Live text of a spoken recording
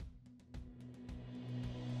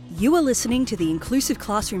You are listening to the Inclusive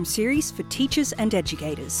Classroom series for teachers and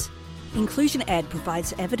educators. inclusionED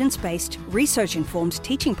provides evidence-based, research-informed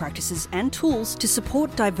teaching practices and tools to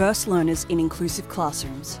support diverse learners in inclusive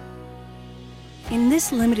classrooms. In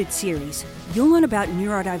this limited series, you'll learn about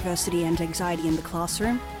neurodiversity and anxiety in the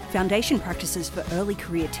classroom, foundation practices for early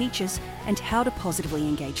career teachers, and how to positively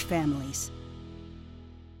engage families.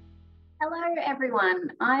 Hello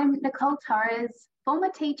everyone, I'm Nicole Torres,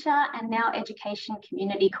 former teacher and now Education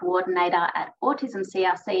Community Coordinator at Autism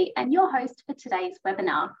CRC and your host for today's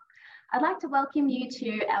webinar. I'd like to welcome you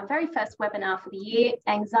to our very first webinar for the year,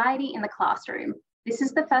 Anxiety in the Classroom. This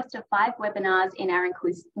is the first of 5 webinars in our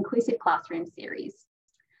Inclusive Classroom series.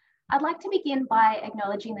 I'd like to begin by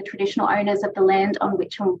acknowledging the traditional owners of the lands on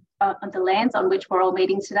which we're all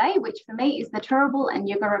meeting today, which for me is the Turrbal and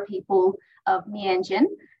Yugara people of Meanjin,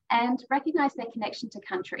 and recognise their connection to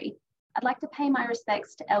country. I'd like to pay my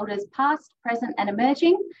respects to elders past, present and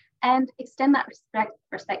emerging, and extend that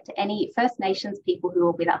respect to any First Nations people who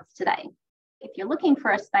are with us today. If you're looking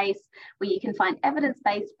for a space where you can find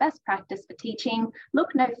evidence-based best practice for teaching,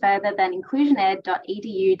 look no further than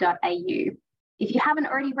inclusioned.edu.au. If you haven't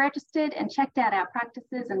already registered and checked out our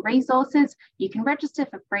practices and resources, you can register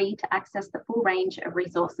for free to access the full range of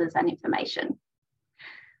resources and information.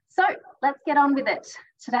 So let's get on with it.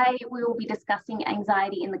 Today, we will be discussing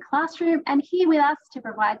anxiety in the classroom, and here with us to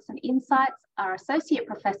provide some insights are Associate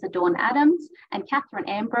Professor Dawn Adams and Kathryn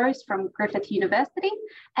Ambrose from Griffith University,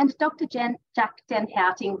 and Dr. Jack Den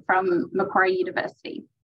Houting from Macquarie University.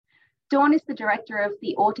 Dawn is the Director of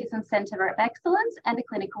the Autism Centre of Excellence and a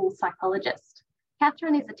clinical psychologist.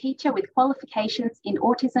 Kathryn is a teacher with qualifications in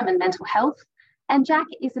autism and mental health, and Jack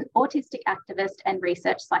is an autistic activist and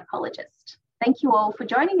research psychologist. Thank you all for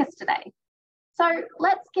joining us today. So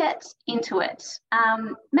let's get into it.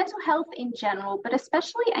 Mental health in general, but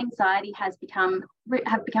especially anxiety have become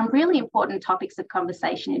really important topics of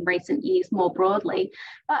conversation in recent years more broadly.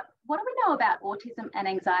 But what do we know about autism and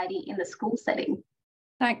anxiety in the school setting?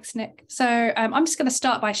 Thanks, Nick. So I'm just going to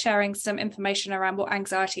start by sharing some information around what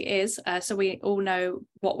anxiety is, so we all know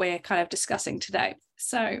what we're kind of discussing today.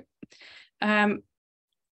 So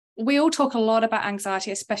we all talk a lot about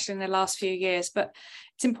anxiety, especially in the last few years, but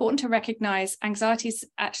it's important to recognise anxiety's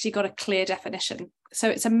actually got a clear definition. So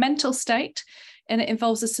it's a mental state, and it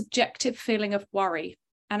involves a subjective feeling of worry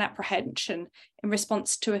and apprehension in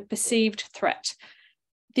response to a perceived threat.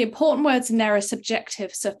 The important words in there are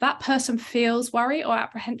subjective. So if that person feels worry or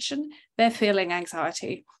apprehension, they're feeling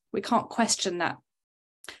anxiety. We can't question that.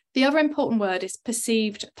 The other important word is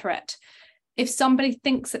perceived threat. If somebody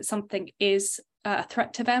thinks that something is a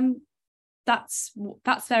threat to them, that's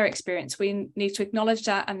their experience. We need to acknowledge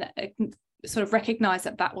that and sort of recognise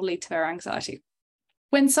that that will lead to their anxiety.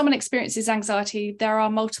 When someone experiences anxiety, there are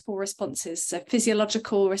multiple responses. So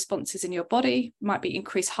physiological responses in your body might be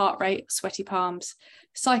increased heart rate, sweaty palms.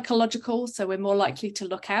 Psychological, so we're more likely to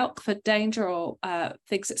look out for danger or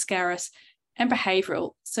things that scare us. And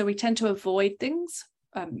behavioural, so we tend to avoid things,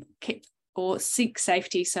 or seek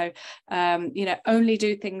safety. So, only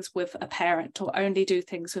do things with a parent or only do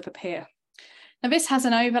things with a peer. Now, this has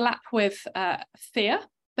an overlap with fear,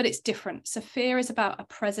 but it's different. So fear is about a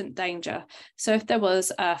present danger. So if there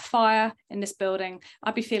was a fire in this building,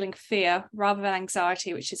 I'd be feeling fear rather than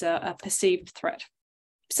anxiety, which is a perceived threat.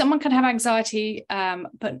 Someone can have anxiety,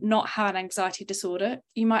 but not have an anxiety disorder.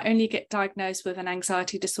 You might only get diagnosed with an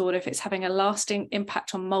anxiety disorder if it's having a lasting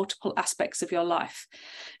impact on multiple aspects of your life.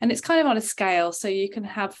 And it's kind of on a scale. So you can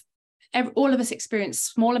have, all of us experience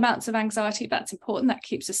small amounts of anxiety. That's important. That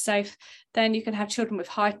keeps us safe. Then you can have children with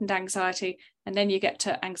heightened anxiety, and then you get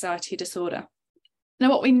to anxiety disorder. Now,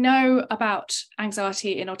 what we know about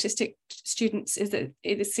anxiety in autistic students is that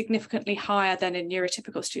it is significantly higher than in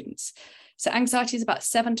neurotypical students. So anxiety is about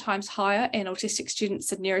 7 times higher in autistic students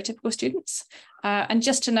than neurotypical students. And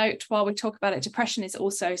just to note, while we talk about it, depression is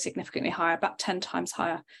also significantly higher, about 10 times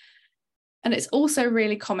higher. And it's also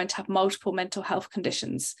really common to have multiple mental health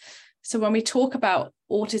conditions. So when we talk about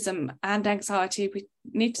autism and anxiety, we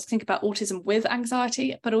need to think about autism with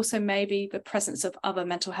anxiety, but also maybe the presence of other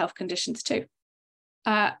mental health conditions too.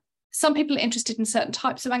 Some people are interested in certain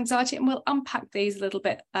types of anxiety, and we'll unpack these a little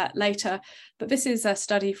bit later. But this is a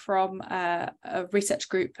study from a research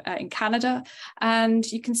group in Canada, and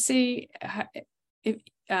you can see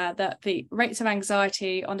that the rates of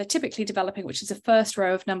anxiety on the typically developing, which is the first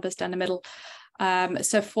row of numbers down the middle.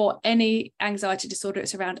 So for any anxiety disorder,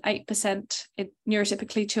 it's around 8% in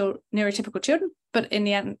neurotypical children, but in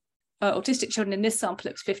the autistic children in this sample,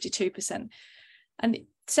 it was 52%. And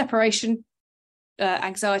separation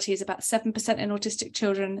anxiety is about 7% in autistic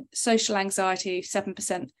children, social anxiety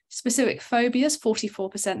 7%, specific phobias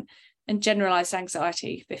 44%, and generalized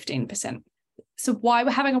anxiety 15%. So why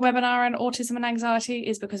we're having a webinar on autism and anxiety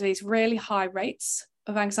is because of these really high rates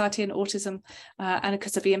of anxiety and autism, and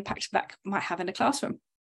because of the impact that might have in a classroom.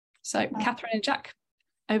 So Kathryn and Jack,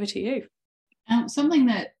 over to you. Something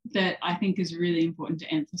that I think is really important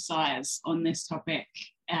to emphasise on this topic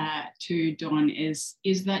to Dawn is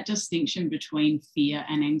that distinction between fear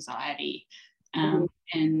and anxiety,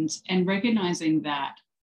 and recognising that,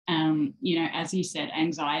 as you said,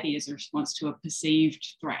 anxiety is a response to a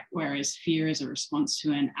perceived threat, whereas fear is a response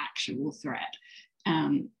to an actual threat.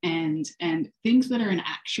 And things that are an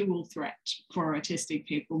actual threat for autistic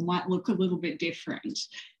people might look a little bit different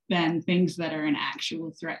than things that are an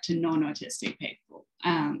actual threat to non-autistic people.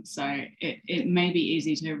 So it may be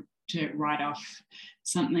easy to write off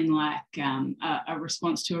something like a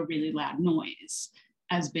response to a really loud noise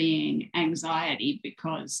as being anxiety,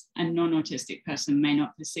 because a non-autistic person may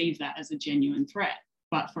not perceive that as a genuine threat.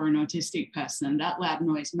 But for an autistic person, that loud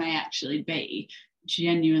noise may actually be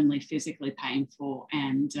genuinely physically painful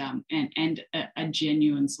and a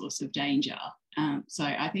genuine source of danger. So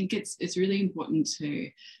I think it's really important to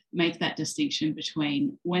make that distinction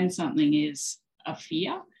between when something is a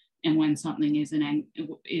fear and when something is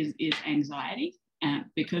anxiety,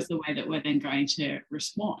 because the way that we're then going to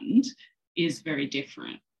respond is very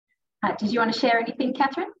different. Did you want to share anything,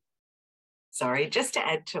 Kathryn? Sorry, just to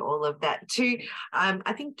add to all of that too,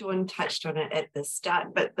 I think Dawn touched on it at the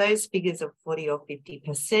start, but those figures of 40 or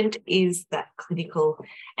 50% is that clinical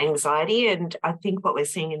anxiety. And I think what we're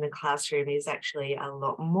seeing in the classroom is actually a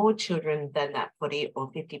lot more children than that 40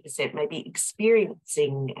 or 50% may be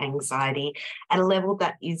experiencing anxiety at a level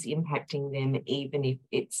that is impacting them, even if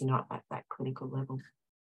it's not at that clinical level.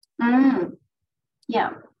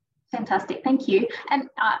 Yeah. Fantastic, thank you. And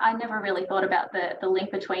I never really thought about the link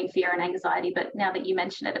between fear and anxiety, but now that you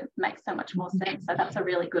mention it, it makes so much more sense. So that's a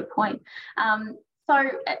really good point.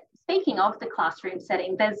 So speaking of the classroom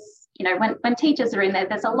setting, there's, when teachers are in there,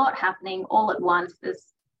 there's a lot happening all at once.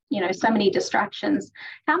 There's, so many distractions.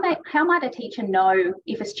 How might a teacher know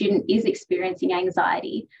if a student is experiencing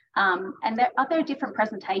anxiety? And are there different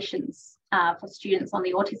presentations for students on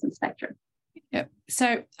the autism spectrum? Yeah.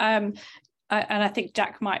 So, and I think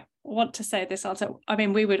Jack might want to say this also. I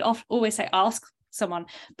mean, we would always say ask someone,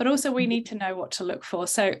 but also we need to know what to look for.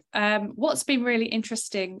 So what's been really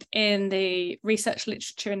interesting in the research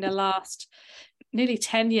literature in the last nearly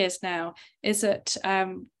 10 years now is that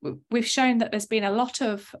we've shown that there's been a lot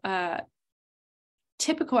of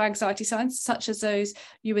typical anxiety signs, such as those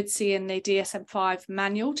you would see in the DSM-5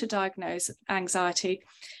 manual to diagnose anxiety,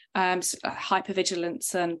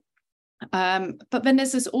 hypervigilance, and but then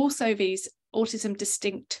there's also these autism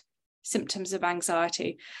distinct symptoms of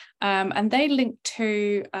anxiety, and they link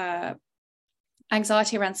to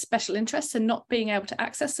anxiety around special interests and not being able to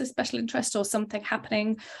access a special interest or something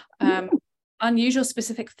happening, unusual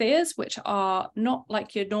specific fears, which are not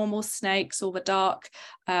like your normal snakes or the dark.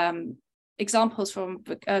 Examples from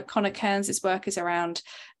Connor Cairns' work is around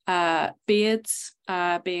beards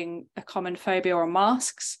being a common phobia, or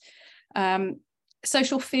masks.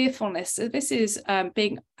 Social fearfulness. So this is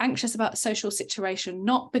being anxious about a social situation,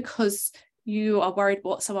 not because you are worried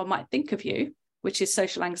what someone might think of you, which is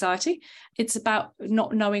social anxiety. It's about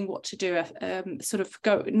not knowing what to do,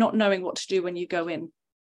 not knowing what to do when you go in.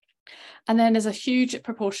 And then there's a huge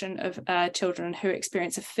proportion of children who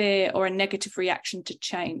experience a fear or a negative reaction to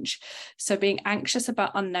change. So being anxious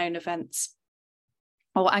about unknown events,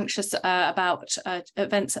 or anxious about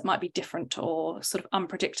events that might be different or sort of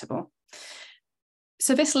unpredictable.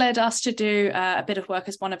 So this led us to do a bit of work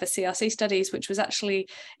as one of the CRC studies, which was actually,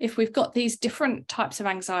 if we've got these different types of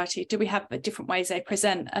anxiety, do we have different ways they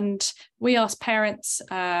present? And we asked parents,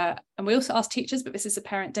 and we also asked teachers, but this is the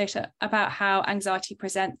parent data, about how anxiety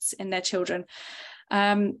presents in their children.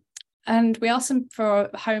 And we asked them for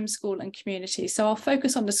home, school and community. So I'll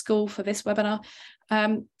focus on the school for this webinar.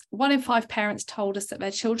 1 in 5 parents told us that their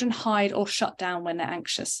children hide or shut down when they're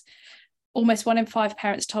anxious. Almost 1 in 5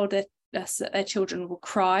 parents told us that their children will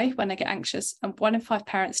cry when they get anxious, and 1 in 5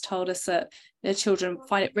 parents told us that their children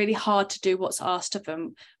find it really hard to do what's asked of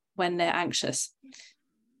them when they're anxious.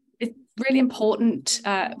 It's really important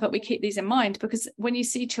that we keep these in mind, because when you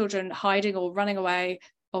see children hiding or running away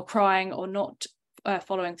or crying or not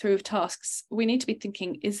following through with tasks, we need to be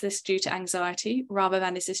thinking, is this due to anxiety rather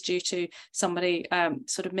than is this due to somebody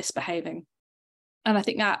sort of misbehaving? And I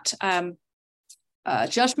think that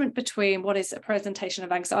judgment between what is a presentation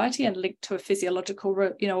of anxiety and linked to a physiological,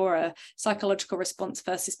 or a psychological response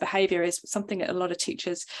versus behaviour is something that a lot of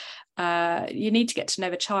teachers, you need to get to know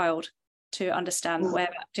the child to understand where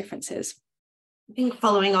that difference is. I think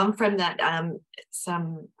following on from that,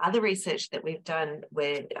 some other research that we've done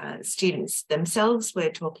where students themselves were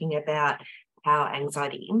talking about how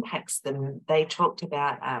anxiety impacts them. They talked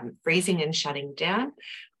about freezing and shutting down,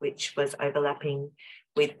 which was overlapping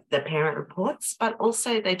with the parent reports, but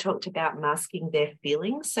also they talked about masking their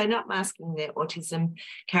feelings. So not masking their autism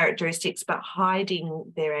characteristics, but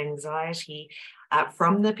hiding their anxiety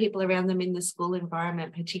from the people around them in the school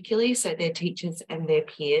environment, particularly, so their teachers and their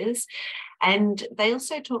peers. And they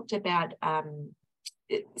also talked about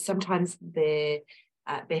sometimes their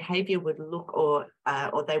behaviour would look or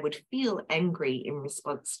they would feel angry in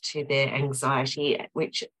response to their anxiety,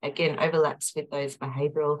 which again overlaps with those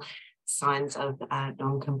behavioural signs of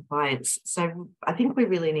non-compliance. So I think we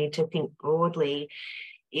really need to think broadly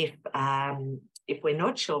if we're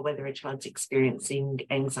not sure whether a child's experiencing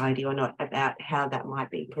anxiety or not, about how that might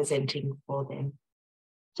be presenting for them.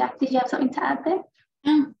 Jack, did you have something to add there?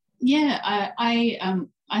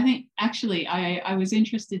 I think actually I was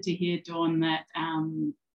interested to hear, Dawn, that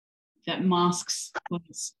that masks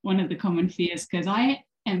was one of the common fears, because I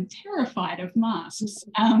am terrified of masks,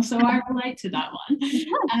 so I relate to that one.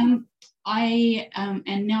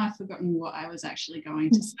 And now I've forgotten what I was actually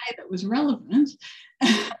going to say that was relevant.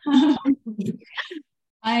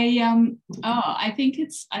 I think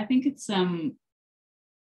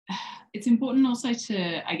it's important also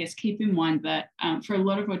to, I guess, keep in mind that for a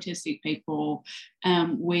lot of autistic people,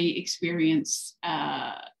 we experience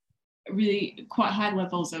really quite high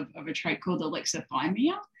levels of a trait called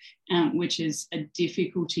alexithymia, which is a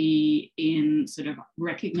difficulty in sort of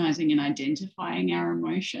recognizing and identifying our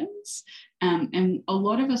emotions. And a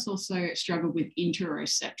lot of us also struggle with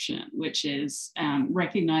interoception, which is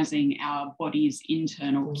recognizing our body's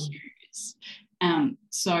internal cues.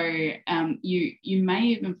 So you may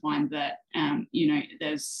even find that,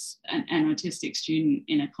 there's an autistic student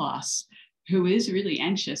in a class who is really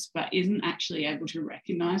anxious but isn't actually able to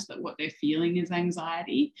recognise that what they're feeling is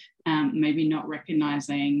anxiety, maybe not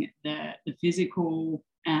recognising the physical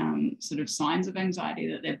sort of signs of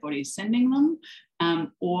anxiety that their body is sending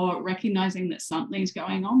them, or recognising that something's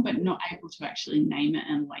going on but not able to actually name it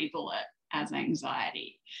and label it as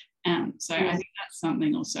anxiety. So I think that's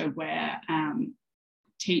something also where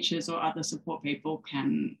teachers or other support people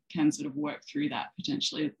can sort of work through that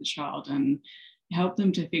potentially with the child and help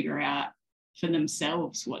them to figure out for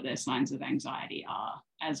themselves what their signs of anxiety are,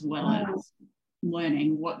 as well as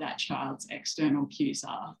learning what that child's external cues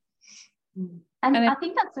are. And I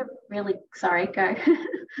think that's a really, sorry, go.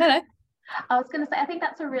 Hello. I was going to say, I think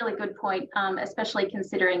that's a really good point, especially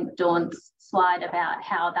considering Dawn's slide about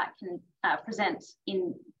how that can present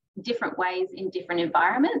in different ways in different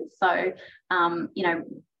environments. So,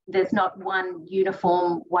 there's not one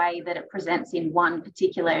uniform way that it presents in one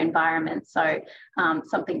particular environment. So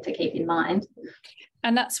something to keep in mind.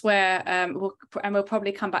 And that's where, we'll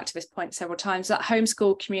probably come back to this point several times, that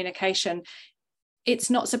homeschool communication, it's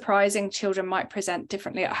not surprising children might present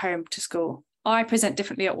differently at home to school. I present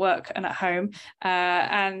differently at work and at home.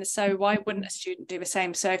 And so why wouldn't a student do the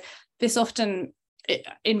same? So this often,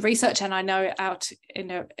 in research, and I know out in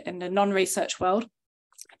the non-research world,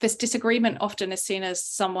 this disagreement often is seen as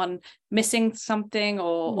someone missing something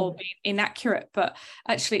or being inaccurate, but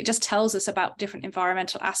actually it just tells us about different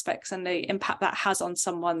environmental aspects and the impact that has on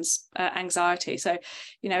someone's anxiety. So,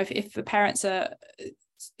 if the parents are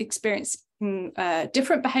experiencing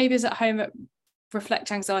different behaviours at home that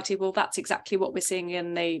reflect anxiety, well, that's exactly what we're seeing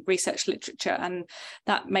in the research literature, and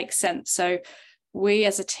that makes sense. So we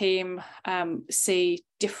as a team see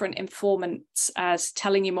different informants as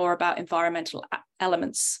telling you more about environmental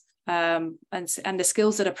elements and the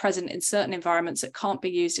skills that are present in certain environments that can't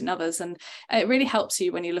be used in others. And it really helps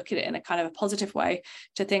you when you look at it in a kind of a positive way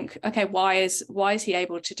to think, okay, why is he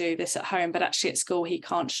able to do this at home, but actually at school he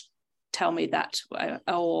can't tell me that?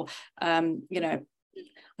 Or,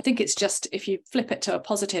 I think it's just, if you flip it to a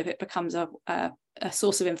positive, it becomes a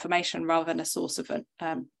source of information rather than a source of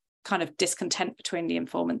kind of discontent between the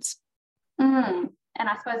informants. And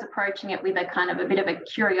I suppose approaching it with a kind of a bit of a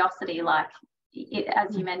curiosity, like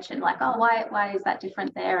as you mentioned, like, oh, why is that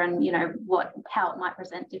different there, and how it might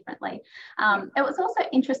present differently. It was also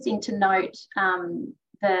interesting to note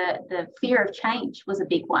the fear of change was a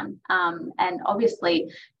big one, and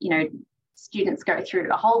obviously students go through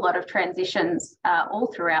a whole lot of transitions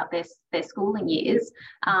all throughout their schooling years,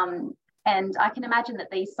 and I can imagine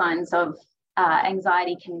that these signs of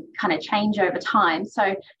anxiety can kind of change over time.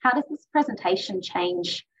 So how does this presentation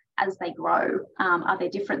change as they grow? Are there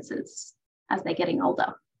differences as they're getting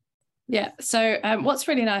older? Yeah, so what's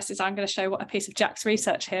really nice is I'm going to show a piece of Jack's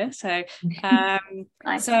research here. So,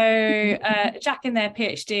 nice. So Jack in their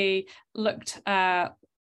PhD looked at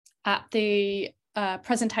the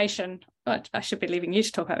presentation. I should be leaving you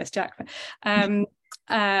to talk about this, Jack.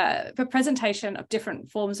 But, the presentation of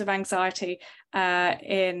different forms of anxiety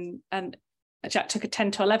and Jack took a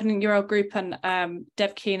 10 to 11-year-old group, and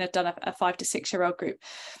Deb Keane had done a 5 to 6-year-old group.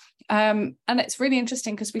 And it's really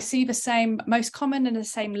interesting because we see the same most common and the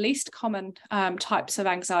same least common types of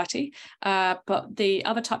anxiety, but the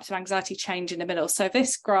other types of anxiety change in the middle. So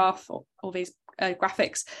this graph or these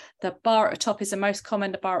graphics, the bar at the top is the most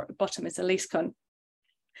common, the bar at the bottom is the least common.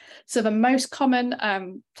 So the most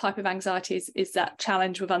common type of anxiety is that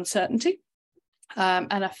challenge with uncertainty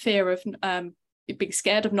and a fear of being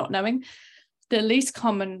scared of not knowing. The least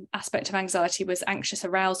common aspect of anxiety was anxious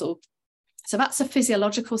arousal. So that's the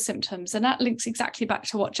physiological symptoms, and that links exactly back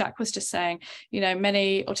to what Jack was just saying. You know,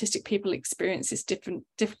 many autistic people experience this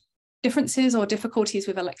differences or difficulties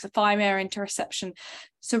with alexithymia, interoception.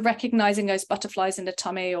 So recognizing those butterflies in the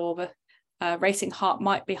tummy or the racing heart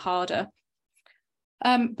might be harder.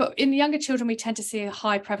 But in younger children, we tend to see a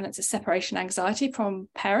high prevalence of separation anxiety from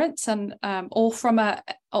parents and or from an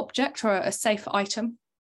object or a safe item.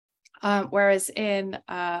 Whereas in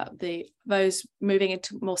those moving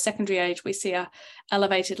into more secondary age, we see a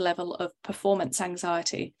elevated level of performance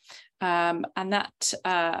anxiety, and that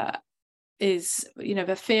is, you know,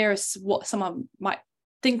 the fear is what someone might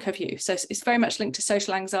think of you. So it's very much linked to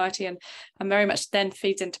social anxiety, and very much then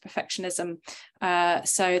feeds into perfectionism.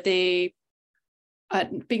 So the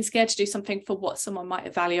being scared to do something for what someone might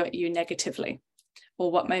evaluate you negatively, or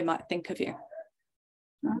what they might think of you.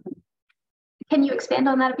 Can you expand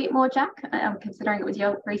on that a bit more, Jack, considering it was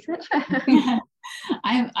your research? I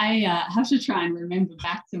have to try and remember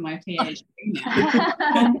back to my PhD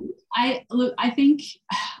now. I think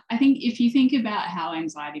if you think about how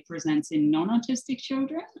anxiety presents in non-autistic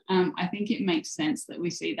children, I think it makes sense that we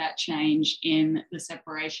see that change in the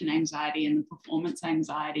separation anxiety and the performance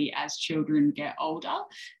anxiety as children get older.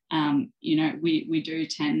 You know, we do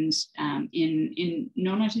tend, in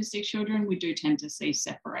non-autistic children, we do tend to see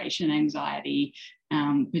separation anxiety,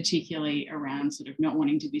 particularly around sort of not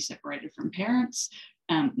wanting to be separated from parents,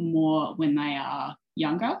 more when they are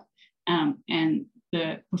younger. And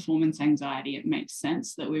the performance anxiety, it makes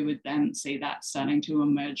sense that we would then see that starting to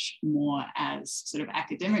emerge more as sort of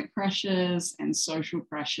academic pressures and social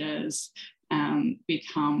pressures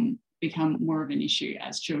become more of an issue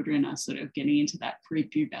as children are sort of getting into that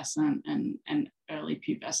prepubescent and early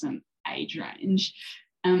pubescent age range.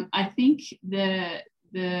 I think the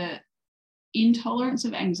intolerance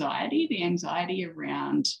of anxiety, the anxiety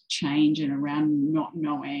around change and around not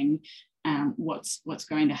knowing what's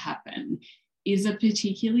going to happen, is a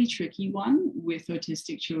particularly tricky one with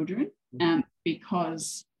autistic children,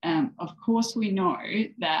 because of course we know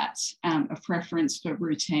that a preference for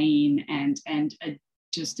routine and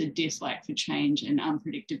just a dislike for change and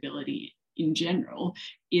unpredictability in general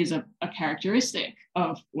is a characteristic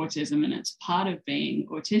of autism, and it's part of being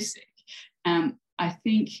autistic. I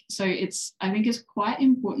think it's quite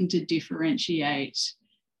important to differentiate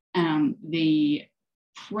the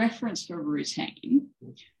preference for routine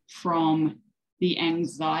from the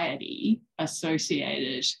anxiety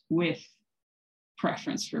associated with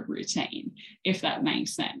preference for routine, if that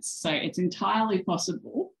makes sense. So it's entirely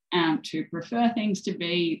possible to prefer things to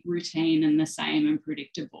be routine and the same and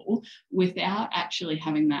predictable without actually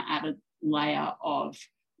having that added layer of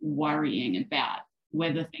worrying about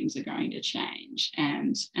whether things are going to change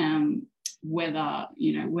and whether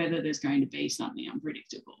there's going to be something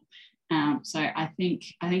unpredictable. So I think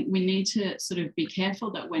we need to sort of be careful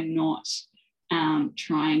that we're not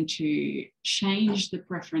trying to change the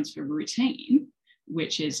preference for routine,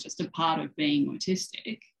 which is just a part of being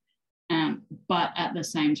autistic, but at the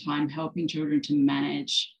same time helping children to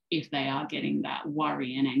manage if they are getting that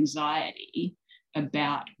worry and anxiety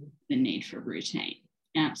about the need for routine.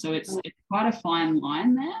 So it's quite a fine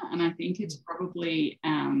line there, and I think it's probably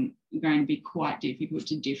going to be quite difficult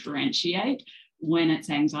to differentiate when it's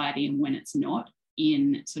anxiety and when it's not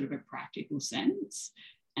in sort of a practical sense.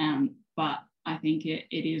 But I think it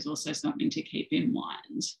is also something to keep in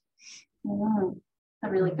mind. A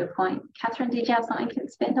really good point. Kathryn, did you have something to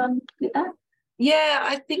expand on with that? Yeah,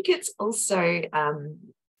 I think it's also,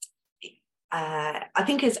 I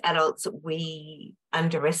think as adults, we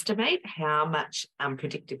underestimate how much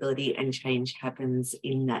unpredictability and change happens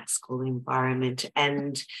in that school environment.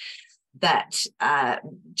 And that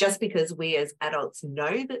just because we as adults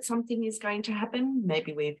know that something is going to happen,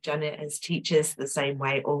 maybe we've done it as teachers the same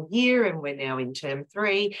way all year and we're now in term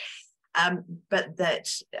 3, but that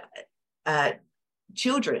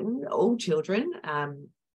all children,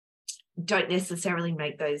 don't necessarily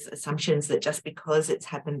make those assumptions that just because it's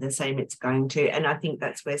happened the same, it's going to. And I think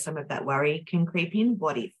that's where some of that worry can creep in.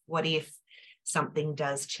 What if something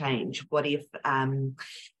does change? What if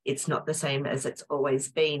it's not the same as it's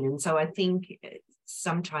always been? And so I think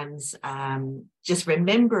sometimes just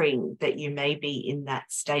remembering that you may be in that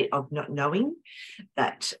state of not knowing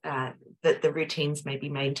that that the routines may be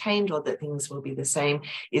maintained or that things will be the same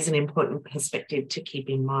is an important perspective to keep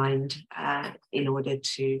in mind in order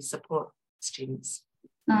to support students.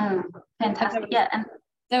 Fantastic. Yeah. And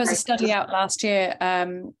there was a study out last year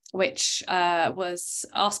which was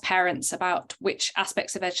asked parents about which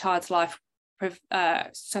aspects of their child's life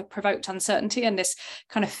provoked uncertainty and this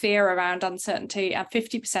kind of fear around uncertainty, and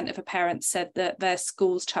 50% of the parents said that their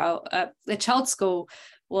child's school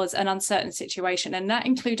was an uncertain situation, and that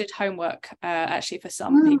included homework actually for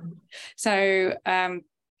some people. So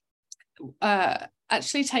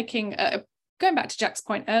actually taking going back to Jack's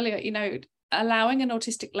point earlier, you know, allowing an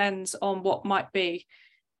autistic lens on what might be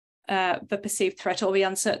the perceived threat or the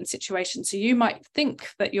uncertain situation. So you might think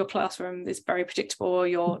that your classroom is very predictable or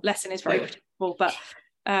your lesson is very predictable, but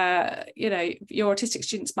you know, your autistic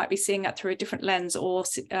students might be seeing that through a different lens, or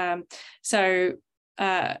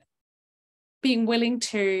being willing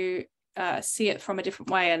to see it from a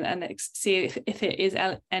different way and see if it is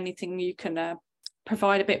anything you can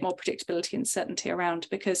provide a bit more predictability and certainty around,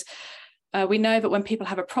 because we know that when people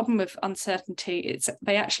have a problem with uncertainty,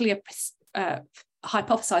 they actually are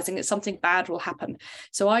hypothesizing that something bad will happen.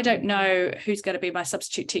 So I don't know who's going to be my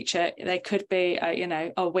substitute teacher. They could be you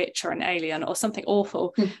know, a witch or an alien or something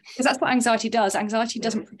awful, because that's what anxiety does. Anxiety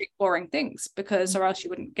doesn't predict boring things, because or else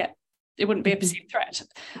you wouldn't get, it wouldn't be a perceived threat.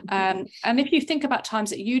 And if you think about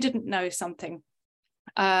times that you didn't know something,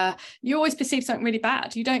 you always perceive something really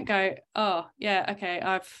bad. You don't go, oh yeah, okay,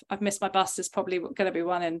 I've missed my bus, there's probably going to be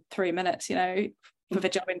one in 3 minutes, you know, for the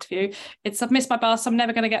job interview. It's, I've missed my bus, I'm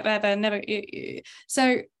never going to get there, then never.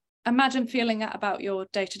 So imagine feeling that about your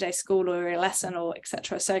day-to-day school or your lesson or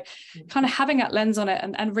etc. So kind of having that lens on it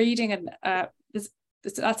and reading, and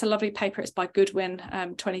that's a lovely paper, it's by Goodwin,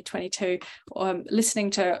 2022, listening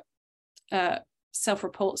to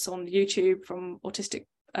self-reports on YouTube from autistic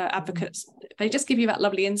advocates. They just give you that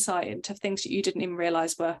lovely insight into things that you didn't even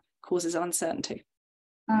realize were causes of uncertainty.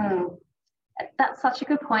 That's such a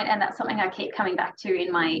good point, and that's something I keep coming back to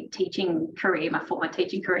in my teaching career, my former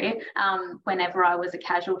teaching career. Whenever I was a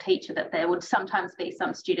casual teacher, that there would sometimes be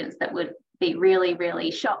some students that would be really, really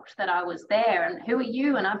shocked that I was there, and who are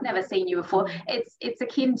you, and I've never seen you before. It's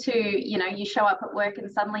akin to, you know, you show up at work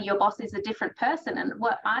and suddenly your boss is a different person, and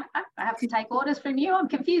what I have to take orders from you, I'm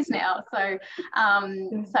confused now. So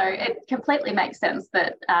so it completely makes sense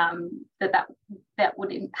that that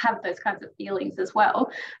would have those kinds of feelings as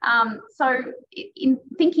well. So in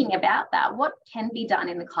thinking about that, what can be done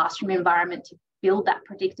in the classroom environment to build that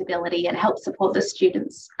predictability and help support the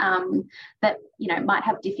students that, you know, might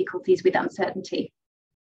have difficulties with uncertainty?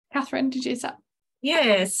 Kathryn, did you say?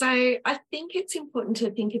 Yeah, so I think it's important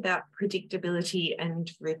to think about predictability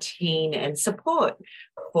and routine and support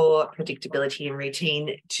for predictability and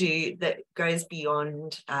routine that goes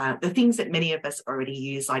beyond the things that many of us already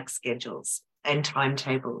use, like schedules and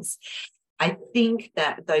timetables. I think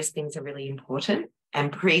that those things are really important,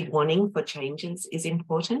 and pre-warning for changes is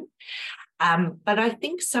important. But I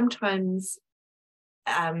think sometimes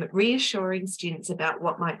reassuring students about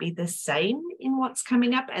what might be the same in what's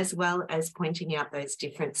coming up, as well as pointing out those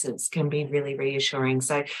differences, can be really reassuring.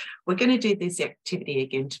 So we're going to do this activity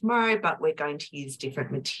again tomorrow, but we're going to use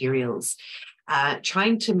different materials.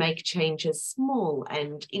 Trying to make changes small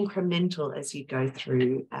and incremental as you go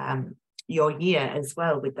through your year as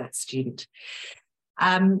well with that student.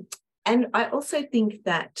 And I also think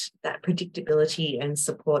that predictability and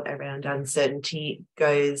support around uncertainty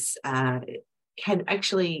can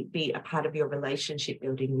actually be a part of your relationship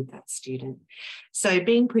building with that student. So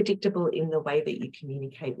being predictable in the way that you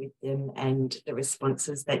communicate with them and the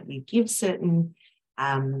responses that you give certain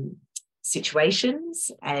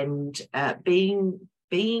situations, and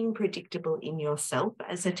being predictable in yourself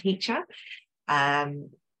as a teacher,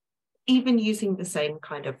 even using the same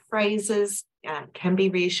kind of phrases can be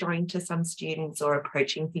reassuring to some students, or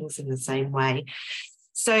approaching things in the same way.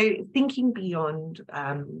 So thinking beyond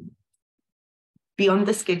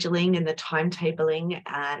the scheduling and the timetabling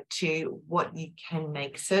to what you can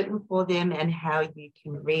make certain for them, and how you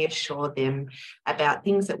can reassure them about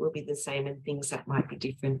things that will be the same and things that might be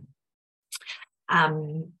different.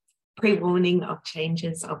 Pre-warning of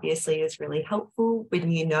changes obviously is really helpful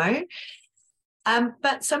when you know.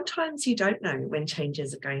 But sometimes you don't know when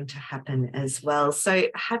changes are going to happen as well. So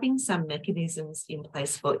having some mechanisms in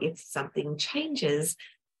place for if something changes,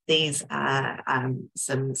 these are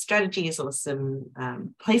some strategies or some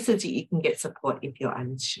places that you can get support if you're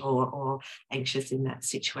unsure or anxious in that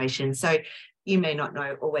situation. So you may not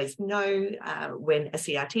always know when a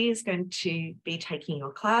CRT is going to be taking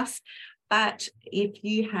your class, but if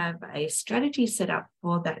you have a strategy set up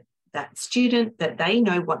for that student, that they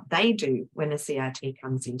know what they do when a CRT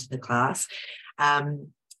comes into the class.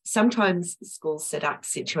 Sometimes schools set up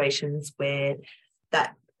situations where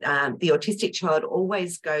the autistic child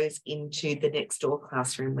always goes into the next door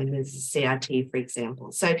classroom when there's a CRT, for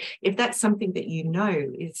example. So if that's something that you know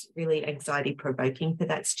is really anxiety provoking for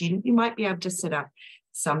that student, you might be able to set up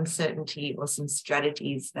some certainty or some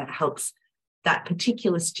strategies that helps that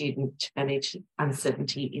particular student to manage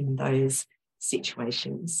uncertainty in those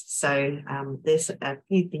situations. So there's a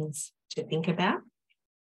few things to think about.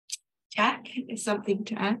 Jack, is something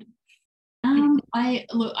to add?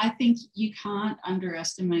 I think you can't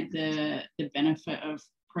underestimate the benefit of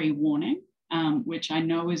pre-warning, which I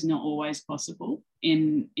know is not always possible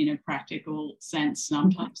in a practical sense.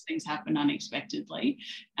 Sometimes things happen unexpectedly,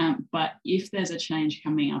 but if there's a change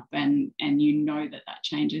coming up and you know that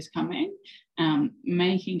change is coming,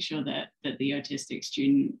 making sure that the autistic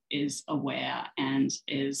student is aware and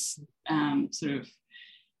is sort of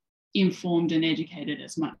informed and educated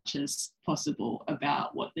as much as possible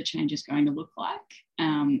about what the change is going to look like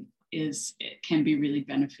it can be really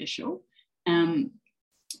beneficial. I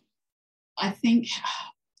think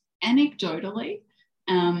anecdotally,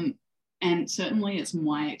 and certainly it's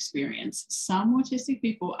my experience, some autistic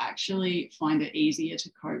people actually find it easier to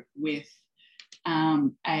cope with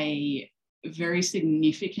a very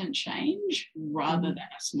significant change rather than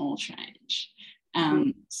a small change.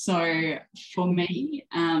 So for me,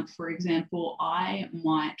 for example, I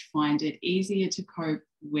might find it easier to cope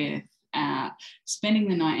with spending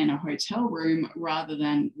the night in a hotel room rather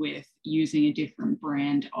than with using a different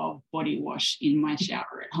brand of body wash in my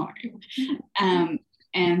shower at home.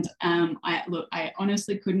 I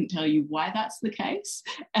honestly couldn't tell you why that's the case,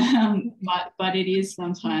 but it is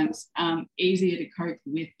sometimes easier to cope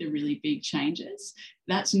with the really big changes.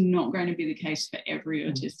 That's not going to be the case for every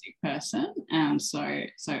autistic person. So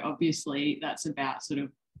obviously that's about sort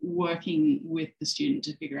of working with the student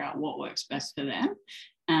to figure out what works best for them.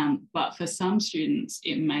 But for some students,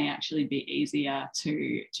 it may actually be easier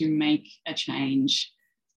to make a change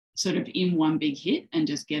sort of in one big hit and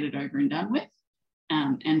just get it over and done with.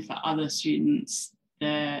 And for other students,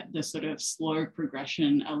 the sort of slow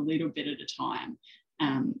progression, a little bit at a time,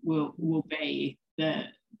 will be the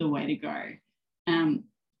way to go. And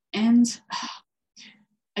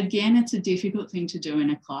again, it's a difficult thing to do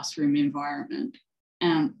in a classroom environment,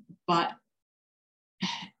 but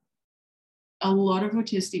a lot of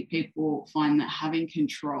autistic people find that having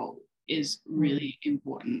control is really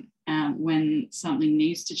important. When something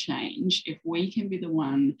needs to change, if we can be the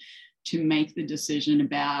one to make the decision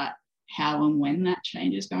about how and when that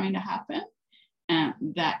change is going to happen,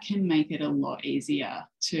 that can make it a lot easier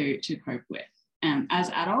to cope with. As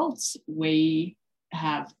adults, we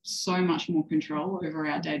have so much more control over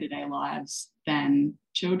our day-to-day lives than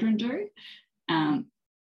children do. And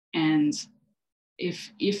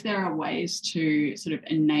if there are ways to sort of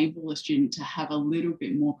enable a student to have a little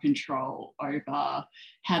bit more control over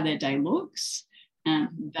how their day looks,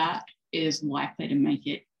 that is likely to make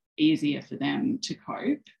it easier for them to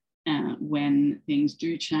cope when things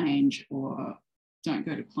do change or don't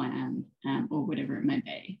go to plan, or whatever it may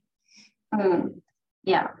be.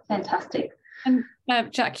 Yeah, fantastic. And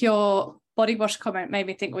Jack, your body wash comment made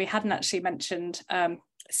me think we hadn't actually mentioned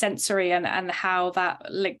sensory and how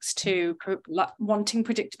that links to wanting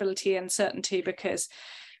predictability and certainty, because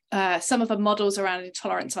some of the models around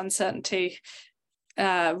intolerance, uncertainty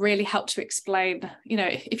really help to explain,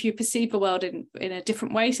 if you perceive the world in a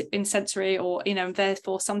different way in sensory, or,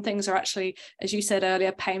 therefore some things are actually, as you said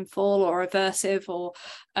earlier, painful or aversive, or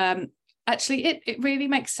actually it really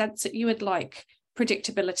makes sense that you would like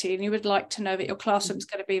predictability and you would like to know that your classroom is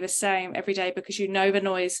going to be the same every day because you know the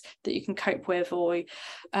noise that you can cope with, or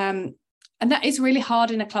and that is really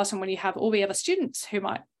hard in a classroom when you have all the other students who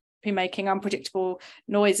might be making unpredictable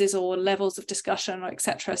noises or levels of discussion, or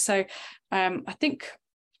etc. So I think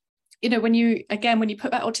when you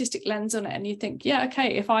put that autistic lens on it and you think, yeah,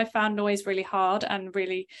 okay, if I found noise really hard and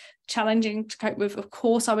really challenging to cope with, of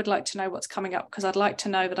course I would like to know what's coming up, because I'd like to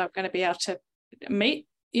know that I'm going to be able to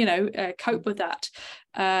cope with that.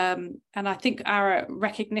 And I think our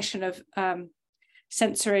recognition of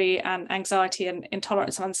sensory and anxiety and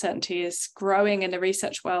intolerance of uncertainty is growing in the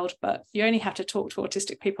research world, but you only have to talk to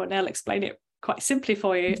autistic people and they'll explain it quite simply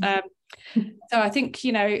for you. So I think,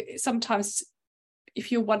 you know, sometimes if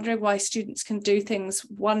you're wondering why students can do things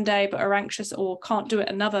one day but are anxious or can't do it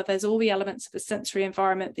another, there's all the elements of the sensory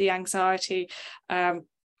environment, the anxiety,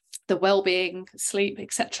 the well-being, sleep,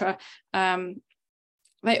 etc.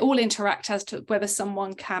 They all interact as to whether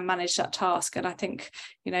someone can manage that task. And I think,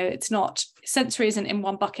 you know, it's not, sensory isn't in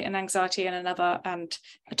one bucket and anxiety in another and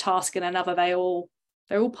a task in another. They're all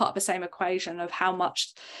part of the same equation of how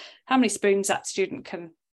many spoons that student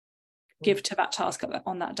can give to that task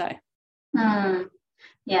on that day.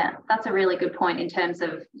 Yeah, that's a really good point in terms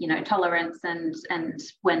of, you know, tolerance and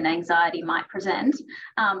when anxiety might present.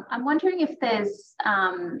 I'm wondering if there's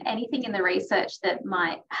anything in the research that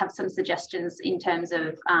might have some suggestions in terms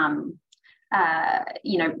of,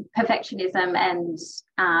 you know, perfectionism and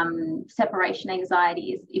separation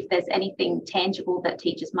anxiety, if there's anything tangible that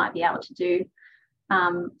teachers might be able to do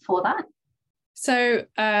for that. So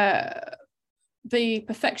the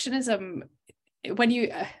perfectionism,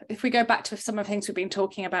 if we go back to some of the things we've been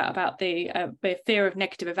talking about the fear of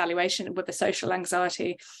negative evaluation with the social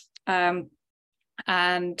anxiety, and,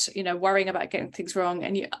 you know, worrying about getting things wrong,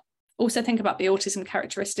 and you also think about the autism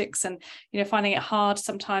characteristics and, you know, finding it hard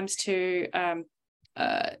sometimes to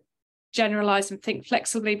generalize and think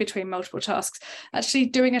flexibly between multiple tasks. Actually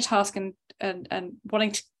doing a task and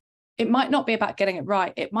wanting to, it might not be about getting it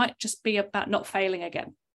right, it might just be about not failing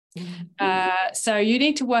again. So you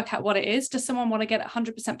need to work out what it is. Does someone want to get it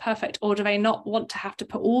 100% perfect, or do they not want to have to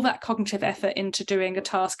put all that cognitive effort into doing a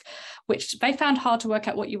task which they found hard to work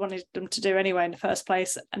out what you wanted them to do anyway in the first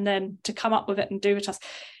place, and then to come up with it and do a task?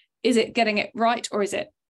 Is it getting it right, or is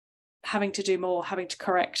it having to do more, having to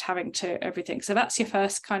correct, having to everything? So that's your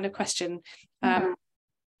first kind of question. And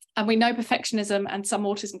we know perfectionism and some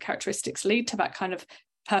autism characteristics lead to that kind of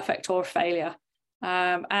perfect or failure,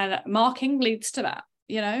 and marking leads to that.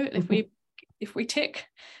 You know, if we tick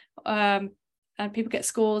and people get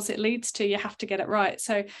scores, it leads to you have to get it right.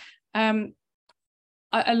 So a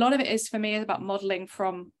lot of it is, for me, about modelling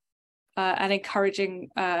from and encouraging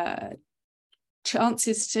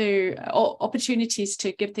chances to, or opportunities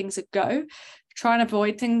to give things a go. Try and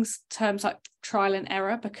avoid terms like trial and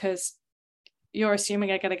error, because you're assuming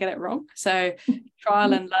they're going to get it wrong. So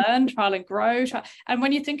trial and learn, trial and grow. And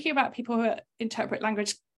when you're thinking about people who interpret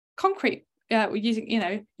language concrete, we're using, you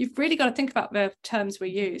know, you've really got to think about the terms we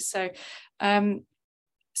use. So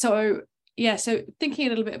so thinking a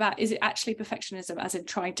little bit about, is it actually perfectionism, as in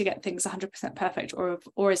trying to get things 100% perfect,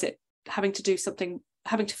 or is it having to do something,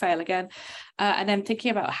 having to fail again? And then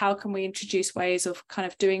thinking about how can we introduce ways of kind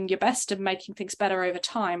of doing your best and making things better over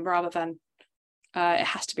time, rather than it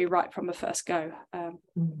has to be right from the first go. A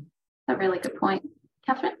really good point.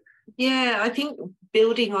 Kathryn? Yeah, I think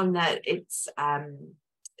building on that, it's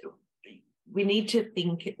we need to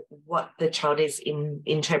think what the child is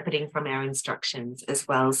interpreting from our instructions as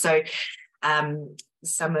well. So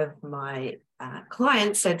some of my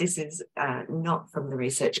clients, so this is not from the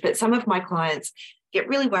research, but some of my clients get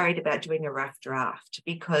really worried about doing a rough draft,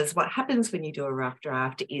 because what happens when you do a rough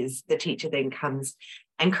draft is the teacher then comes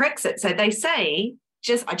and corrects it. So they say,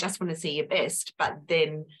 I just want to see your best, but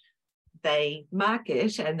then they mark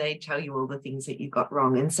it and they tell you all the things that you got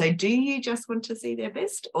wrong. And so do you just want to see their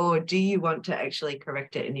best, or do you want to actually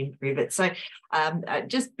correct it and improve it? So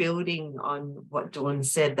just building on what Dawn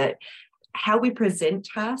said, that how we present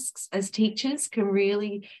tasks as teachers can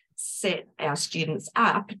really set our students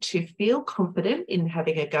up to feel confident in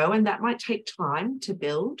having a go. And that might take time to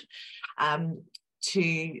build,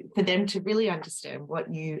 for them to really understand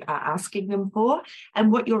what you are asking them for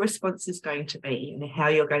and what your response is going to be and how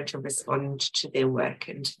you're going to respond to their work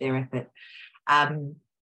and to their effort. And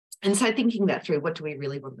so thinking that through, what do we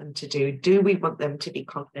really want them to do? Do we want them to be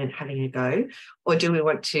confident having a go, or do we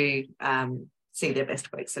want to see their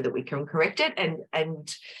best work so that we can correct it?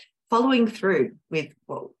 And following through with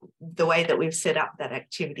the way that we've set up that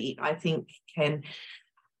activity, I think can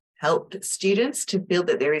help students to feel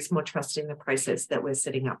that there is more trust in the process that we're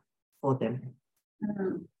setting up for them.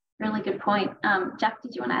 Really good point. Jack,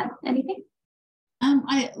 did you want to add anything?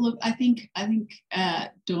 I think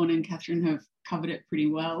Dawn and Kathryn have covered it pretty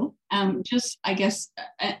well. Just, I guess,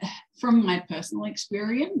 from my personal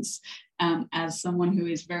experience, as someone who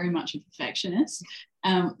is very much a perfectionist,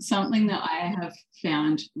 something that I have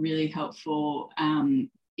found really helpful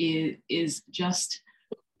is just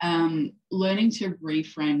learning to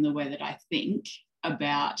reframe the way that I think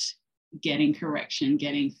about getting correction,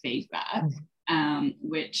 getting feedback,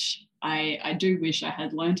 which I do wish I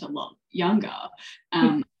had learnt a lot younger,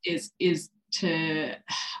 is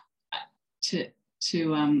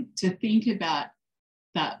think about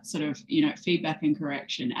that sort of, you know, feedback and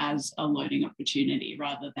correction as a learning opportunity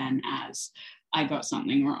rather than as I got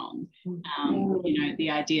something wrong. You know, the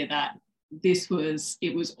idea that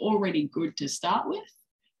it was already good to start with,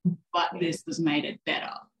 but this has made it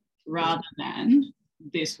better, rather than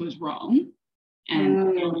this was wrong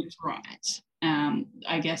and it's right.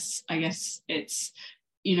 I guess it's,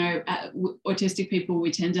 you know, autistic people,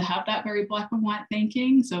 we tend to have that very black and white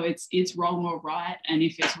thinking. So it's wrong or right. And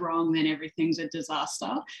if it's wrong, then everything's a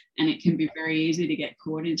disaster. And it can be very easy to get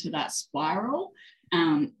caught into that spiral.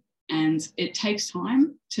 And it takes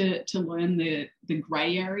time to learn the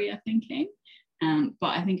grey area thinking.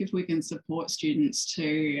 But I think if we can support students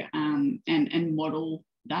to and model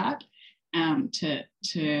that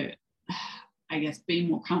to I guess be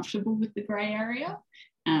more comfortable with the grey area,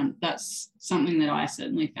 that's something that I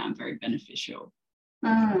certainly found very beneficial.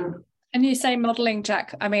 And you say modelling,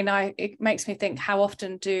 Jack. I mean, it makes me think, how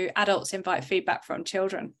often do adults invite feedback from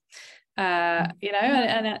children? You know,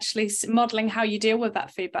 and actually modelling how you deal with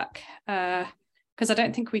that feedback, because I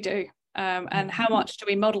don't think we do. And how much do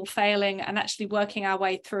we model failing and actually working our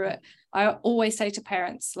way through it? I always say to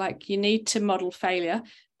parents, like, you need to model failure,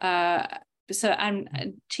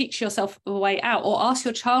 and teach yourself a way out, or ask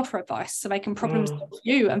your child for advice so they can problem solve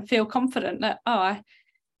you and feel confident that,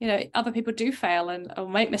 you know, other people do fail or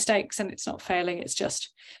make mistakes, and it's not failing, it's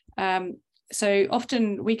just so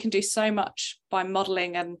often we can do so much by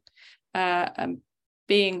modeling and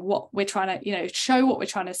being what we're trying to, you know, show what we're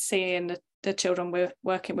trying to see in the children we're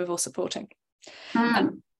working with or supporting.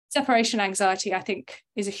 And separation anxiety, I think,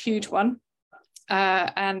 is a huge one.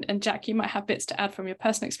 And Jack, you might have bits to add from your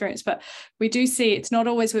personal experience, but we do see it's not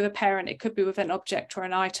always with a parent, it could be with an object or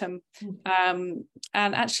an item. And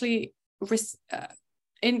actually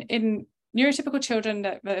in neurotypical children,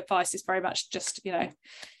 the advice is very much just, you know,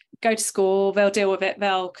 go to school, they'll deal with it,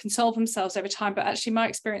 they'll console themselves over time. But actually my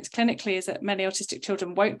experience clinically is that many autistic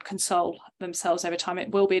children won't console themselves over time.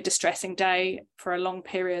 It will be a distressing day for a long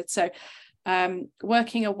period. So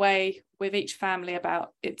working away with each family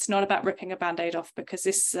about, it's not about ripping a band-aid off, because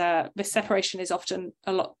this separation is often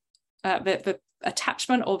a lot, the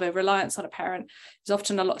attachment or the reliance on a parent is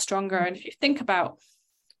often a lot stronger. And if you think about,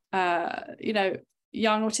 you know,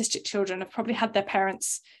 young autistic children have probably had their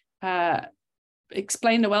parents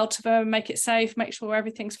explain the world to them, make it safe, make sure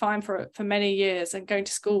everything's fine for many years, and going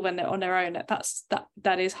to school when they're on their own,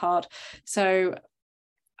 that is hard. So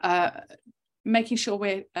making sure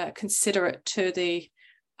we're considerate to the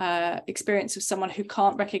experience of someone who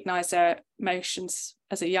can't recognize their emotions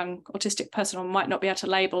as a young autistic person, or might not be able to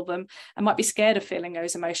label them, and might be scared of feeling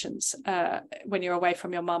those emotions when you're away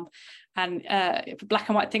from your mum. And black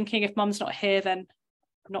and white thinking, if mum's not here, then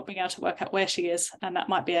not being able to work out where she is, and that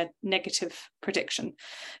might be a negative prediction.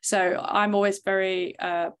 So I'm always very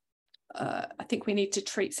I think we need to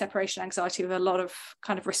treat separation anxiety with a lot of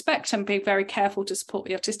kind of respect, and be very careful to support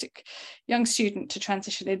the autistic young student to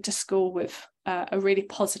transition into school with a really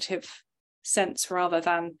positive sense, rather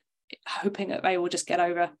than hoping that they will just get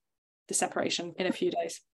over the separation in a few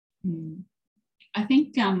days. I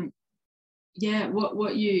think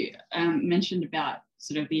what you mentioned about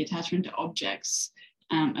sort of the attachment to objects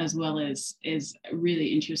as well is really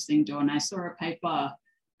interesting, Dawn. I saw a paper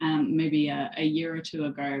maybe a year or two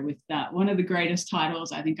ago with one of the greatest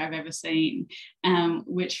titles I think I've ever seen,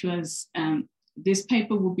 which was "This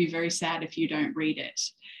paper will be very sad if you don't read it."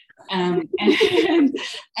 And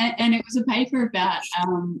it was a paper about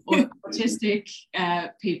autistic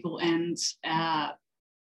people and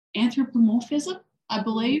anthropomorphism, I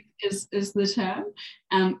believe is the term,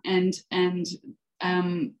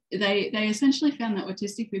 they essentially found that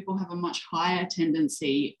autistic people have a much higher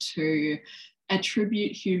tendency to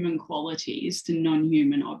attribute human qualities to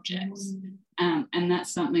non-human objects. And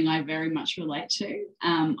that's something I very much relate to.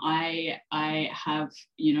 I have,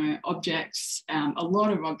 you know, objects, a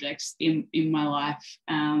lot of objects in my life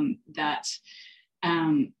that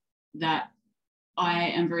I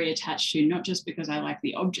am very attached to, not just because I like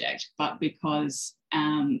the object, but because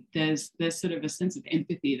there's sort of a sense of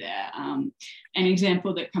empathy there. An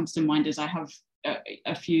example that comes to mind is I have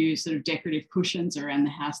a few sort of decorative cushions around the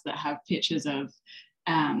house that have pictures of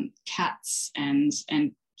cats and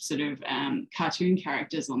sort of cartoon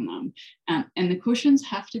characters on them. And the cushions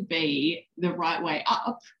have to be the right way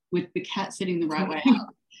up, with the cat sitting the right way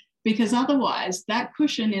up, because otherwise that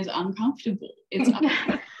cushion is uncomfortable. It's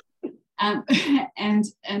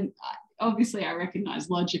and obviously I recognize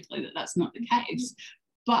logically that that's not the case,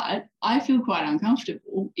 but I feel quite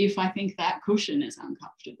uncomfortable if I think that cushion is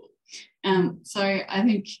uncomfortable. So I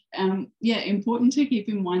think, important to keep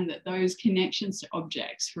in mind that those connections to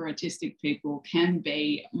objects for autistic people can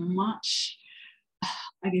be much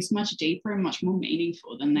deeper and much more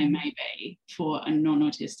meaningful than they may be for a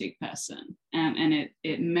non-autistic person. And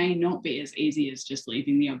it may not be as easy as just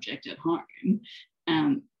leaving the object at home,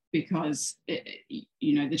 because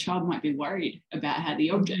the child might be worried about how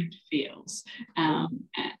the object feels.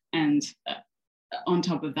 And on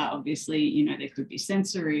top of that, obviously, there could be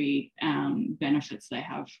sensory benefits they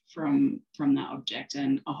have from that object,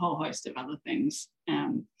 and a whole host of other things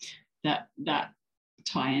that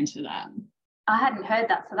tie into that. I hadn't heard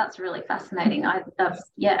that, so that's really fascinating. That's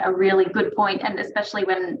a really good point, and especially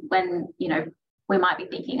when we might be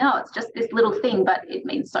thinking, oh, it's just this little thing, but it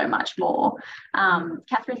means so much more.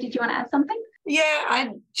 Kathryn, did you want to add something? Yeah,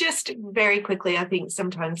 I just very quickly, I think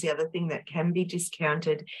sometimes the other thing that can be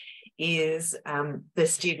discounted is the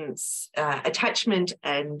students' attachment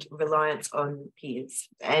and reliance on peers,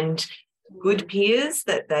 and good peers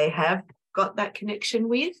that they have got that connection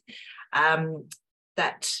with.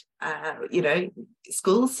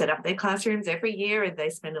 Schools set up their classrooms every year, and they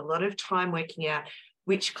spend a lot of time working out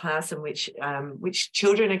which class and which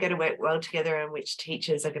children are going to work well together and which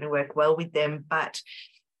teachers are going to work well with them, but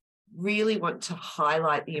really want to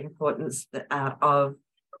highlight the importance of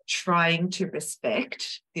trying to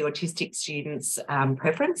respect the autistic students'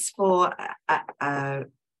 preference for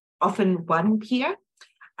often one peer.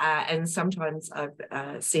 And sometimes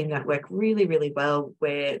I've seen that work really, really well,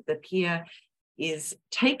 where the peer is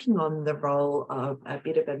taking on the role of a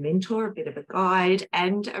bit of a mentor, a bit of a guide,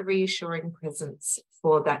 and a reassuring presence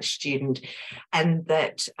for that student. And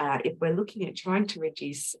that if we're looking at trying to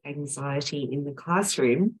reduce anxiety in the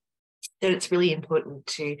classroom, then it's really important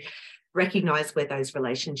to recognise where those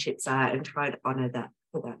relationships are and try to honour that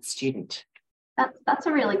for that student. That's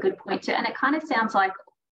a really good point too. And it kind of sounds like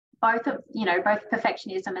both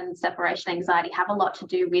perfectionism and separation anxiety have a lot to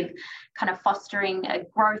do with kind of fostering a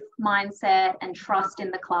growth mindset and trust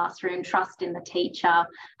in the classroom, trust in the teacher,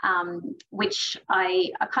 which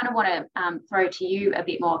I kind of want to throw to you a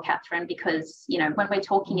bit more, Kathryn, because, when we're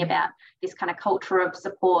talking about this kind of culture of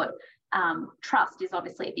support, trust is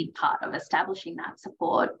obviously a big part of establishing that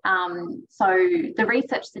support. So the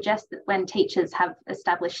research suggests that when teachers have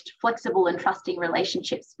established flexible and trusting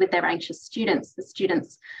relationships with their anxious students, the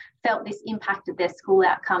students felt this impacted their school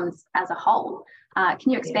outcomes as a whole.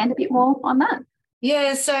 Can you expand a bit more on that?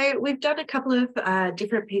 Yeah, so we've done a couple of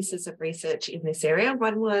different pieces of research in this area.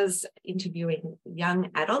 One was interviewing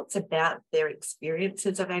young adults about their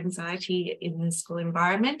experiences of anxiety in the school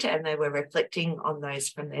environment, and they were reflecting on those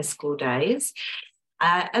from their school days.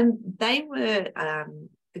 And they were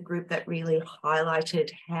the group that really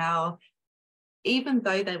highlighted how, even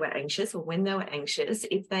though they were anxious, or when they were anxious,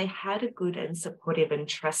 if they had a good and supportive and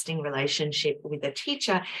trusting relationship with a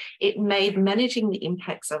teacher, it made managing the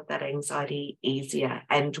impacts of that anxiety easier.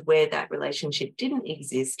 And where that relationship didn't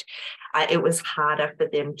exist, it was harder for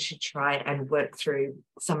them to try and work through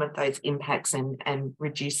some of those impacts and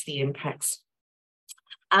reduce the impacts.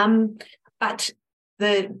 But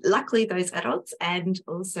luckily, those adults, and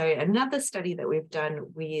also another study that we've done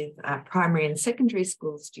with primary and secondary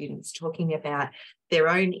school students talking about their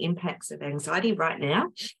own impacts of anxiety right now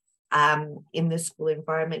in the school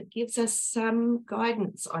environment, gives us some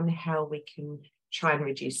guidance on how we can try and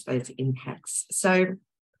reduce those impacts. So,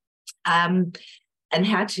 and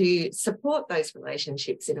how to support those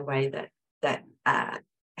relationships in a way that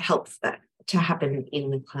helps that to happen in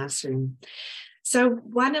the classroom. So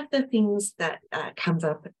one of the things that comes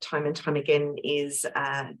up time and time again is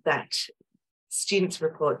that students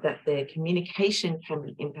report that their communication can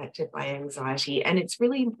be impacted by anxiety. And it's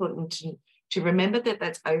really important to remember that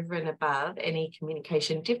that's over and above any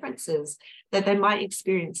communication differences that they might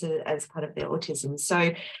experience as part of their autism.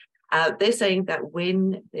 So they're saying that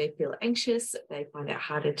when they feel anxious, they find it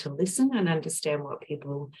harder to listen and understand what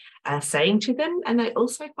people are saying to them. And they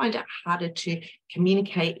also find it harder to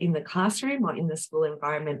communicate in the classroom or in the school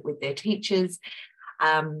environment with their teachers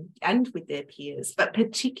and with their peers, but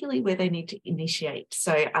particularly where they need to initiate.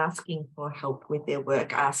 So asking for help with their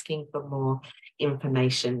work, asking for more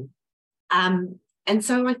information. And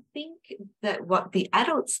so I think that what the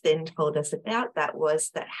adults then told us about that was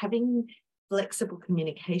that having flexible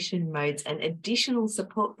communication modes and additional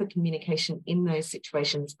support for communication in those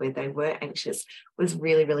situations where they were anxious was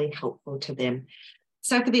really, really helpful to them.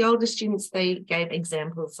 So for the older students, they gave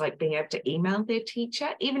examples like being able to email their teacher,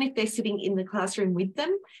 even if they're sitting in the classroom with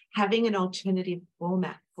them, having an alternative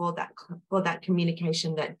format for that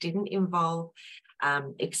communication that didn't involve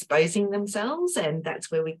exposing themselves. And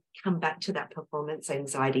that's where we come back to that performance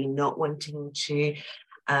anxiety, not wanting to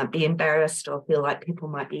be embarrassed or feel like people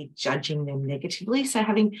might be judging them negatively. So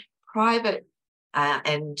having private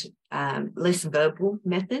and less verbal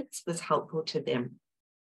methods was helpful to them.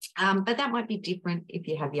 But that might be different if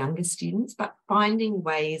you have younger students, but finding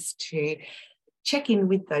ways to check in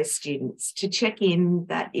with those students, to check in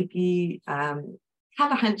that if you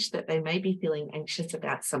have a hunch that they may be feeling anxious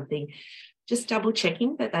about something, just double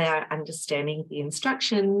checking that they are understanding the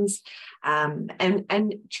instructions,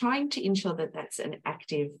 and trying to ensure that that's an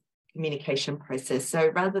active communication process. So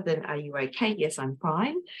rather than, are you okay? Yes, I'm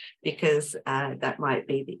fine, because that might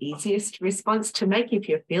be the easiest response to make if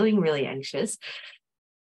you're feeling really anxious.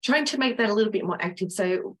 Trying to make that a little bit more active.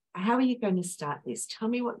 So how are you going to start this? Tell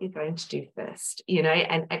me what you're going to do first, you know,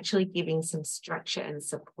 and actually giving some structure and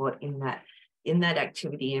support in that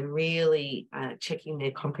activity, and really checking their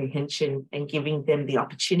comprehension and giving them the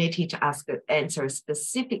opportunity to answer a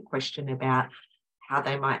specific question about how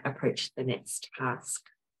they might approach the next task.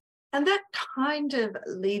 And that kind of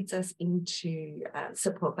leads us into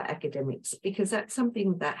support for academics, because that's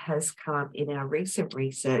something that has come up in our recent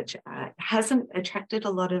research. Hasn't attracted a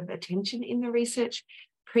lot of attention in the research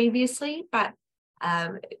previously, but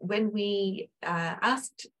when we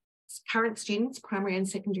asked current students, primary and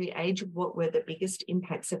secondary age, what were the biggest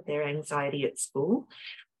impacts of their anxiety at school,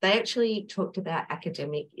 they actually talked about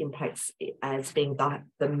academic impacts as being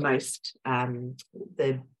the most, being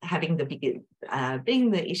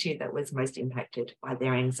the issue that was most impacted by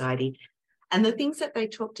their anxiety. And the things that they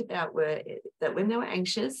talked about were that when they were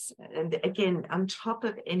anxious, and again, on top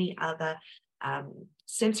of any other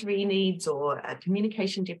sensory needs or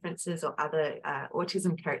communication differences or other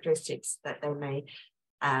autism characteristics that they may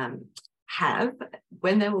have,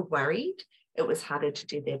 when they were worried, it was harder to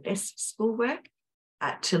do their best schoolwork,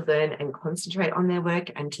 to learn and concentrate on their work,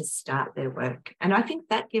 and to start their work. And I think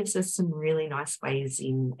that gives us some really nice ways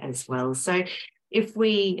in as well. So if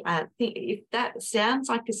we if that sounds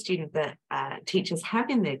like a student that teachers have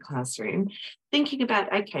in their classroom, thinking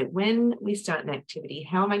about, okay, when we start an activity,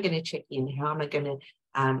 how am I going to check in? How am I going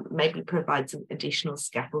to maybe provide some additional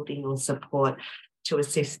scaffolding or support to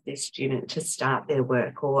assist this student to start their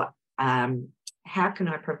work? Or how can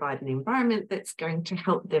I provide an environment that's going to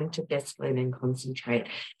help them to best learn and concentrate?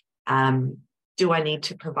 Do I need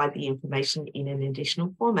to provide the information in an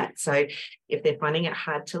additional format? So if they're finding it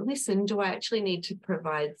hard to listen, do I actually need to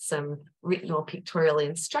provide some written or pictorial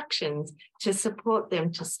instructions to support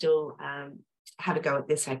them to still have a go at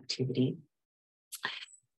this activity?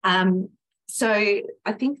 So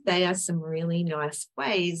I think they are some really nice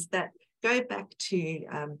ways that go back to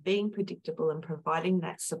being predictable and providing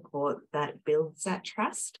that support that builds that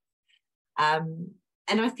trust. And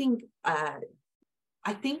I think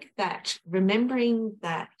that remembering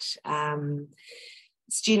that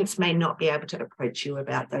students may not be able to approach you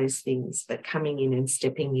about those things, but coming in and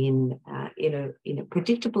stepping in a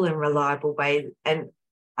predictable and reliable way, and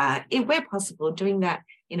where possible, doing that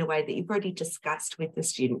in a way that you've already discussed with the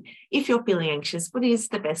student. If you're feeling anxious, what is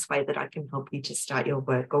the best way that I can help you to start your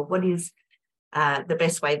work? Or what is the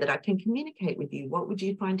best way that I can communicate with you? What would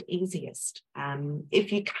you find easiest?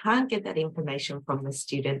 If you can't get that information from the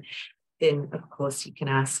student, then of course you can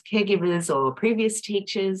ask caregivers or previous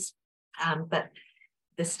teachers, but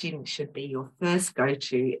the student should be your first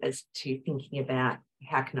go-to as to thinking about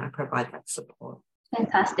how can I provide that support.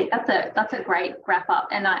 Fantastic. That's a great wrap up.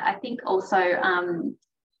 And I think also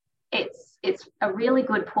it's a really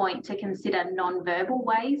good point to consider non-verbal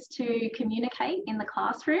ways to communicate in the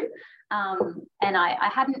classroom. And I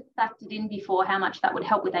hadn't factored in before how much that would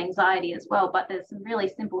help with anxiety as well, but there's some really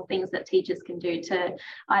simple things that teachers can do to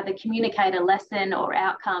either communicate a lesson or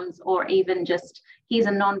outcomes, or even just, here's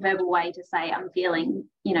a non-verbal way to say I'm feeling,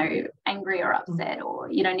 angry or upset, or,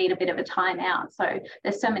 need a bit of a time out. So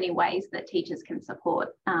there's so many ways that teachers can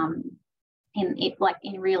support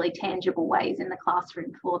in really tangible ways in the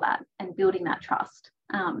classroom for that and building that trust.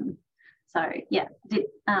 So yeah, did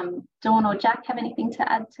Dawn or Jack have anything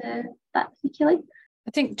to add to that particularly?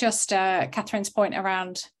 I think just Kathryn's point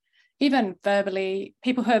around even verbally,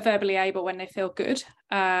 people who are verbally able when they feel good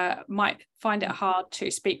might find it hard to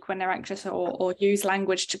speak when they're anxious, or use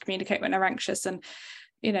language to communicate when they're anxious. And,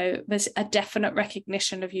 there's a definite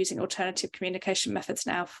recognition of using alternative communication methods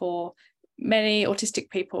now for many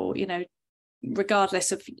autistic people,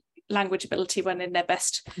 regardless of language ability when in their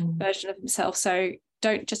best version of themselves. So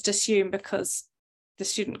don't just assume because the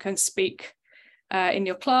student can speak in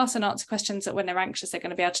your class and answer questions that when they're anxious they're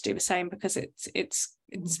going to be able to do the same, because it's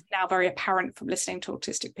now very apparent from listening to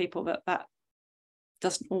autistic people that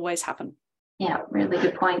doesn't always happen. Yeah, really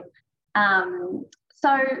good point.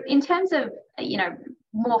 So in terms of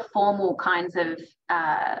more formal kinds of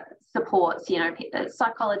supports, you know,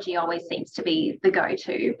 psychology always seems to be the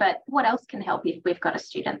go-to, but what else can help if we've got a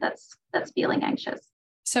student that's feeling anxious?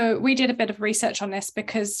 So we did a bit of research on this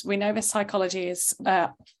because we know that psychology is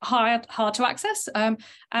hard to access. And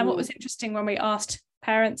what was interesting when we asked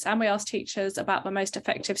parents and we asked teachers about the most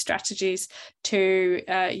effective strategies to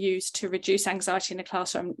use to reduce anxiety in the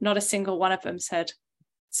classroom, not a single one of them said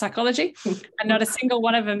psychology, and not a single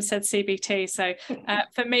one of them said CBT. So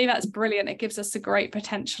for me, that's brilliant. It gives us a great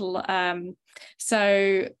potential.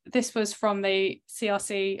 So this was from the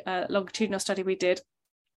CRC longitudinal study we did.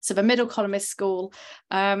 So the middle column is school.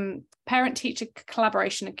 Parent-teacher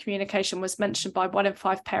collaboration and communication was mentioned by 1 in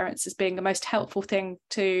 5 parents as being the most helpful thing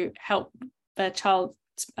to help their child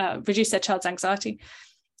reduce their child's anxiety.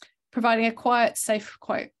 Providing a quiet, safe,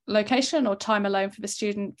 location or time alone for the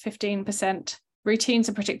student, 15%. Routines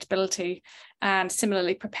and predictability, and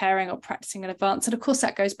similarly preparing or practicing in advance. And of course,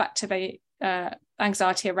 that goes back to the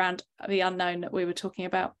anxiety around the unknown that we were talking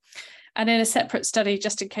about. And in a separate study,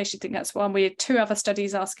 just in case you think that's one, we had 2 other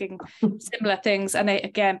studies asking similar things. And they,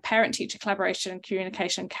 again, parent-teacher collaboration and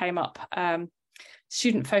communication came up.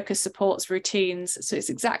 Student-focused supports, routines. So it's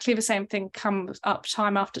exactly the same thing comes up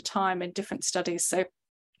time after time in different studies. So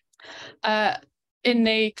in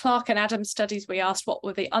the Clark and Adams studies, we asked what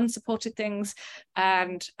were the unsupported things,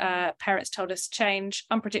 and parents told us change,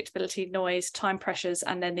 unpredictability, noise, time pressures,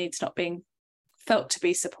 and their needs not being felt to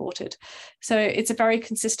be supported. So it's a very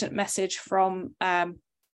consistent message from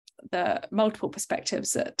the multiple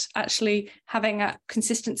perspectives that actually having a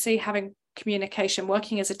consistency, having communication,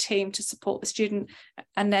 working as a team to support the student,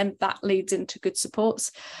 and then that leads into good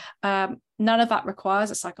supports. None of that requires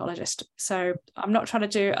a psychologist. So I'm not trying to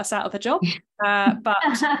do us out of a job, but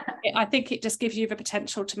I think it just gives you the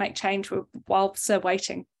potential to make change whilst they're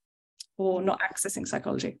waiting or not accessing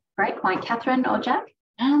psychology. Great point. Kathryn or Jack?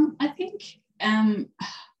 I think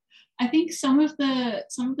some of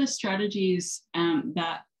the strategies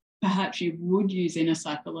that perhaps you would use in a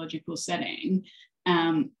psychological setting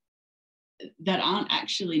that aren't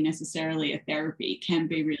actually necessarily a therapy can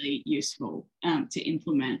be really useful to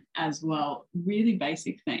implement as well. Really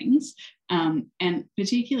basic things, and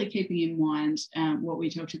particularly keeping in mind what we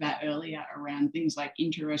talked about earlier around things like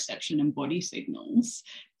interoception and body signals.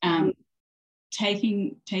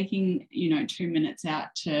 Taking 2 minutes out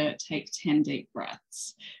to take 10 deep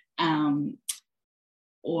breaths,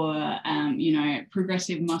 or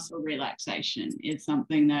progressive muscle relaxation is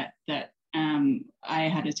something that I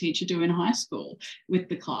had a teacher do in high school with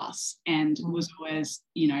the class, and was always,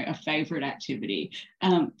 a favourite activity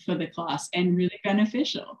for the class and really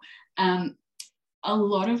beneficial. A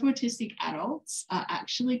lot of autistic adults are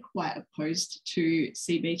actually quite opposed to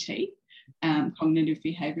CBT, cognitive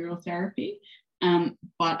behavioural therapy,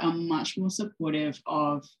 but are much more supportive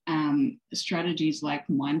of strategies like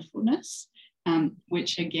mindfulness,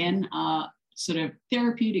 which again are sort of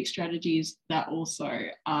therapeutic strategies that also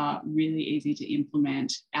are really easy to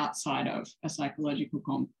implement outside of a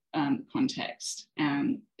psychological context.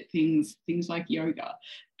 Things like yoga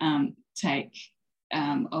take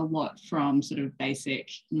a lot from sort of basic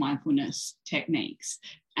mindfulness techniques,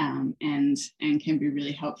 and can be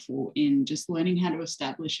really helpful in just learning how to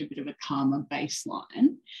establish a bit of a calmer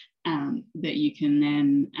baseline that you can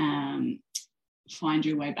then find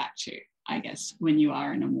your way back to, I guess, when you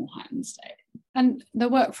are in a more heightened state. And the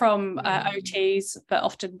work from OTs that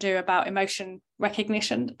often do about emotion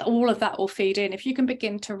recognition, all of that will feed in. If you can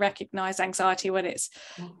begin to recognise anxiety when it's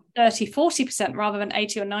 30-40% rather than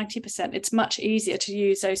 80 or 90%, it's much easier to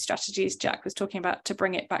use those strategies Jack was talking about to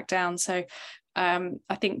bring it back down. So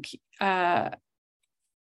I think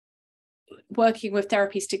working with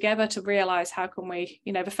therapies together to realise how can we,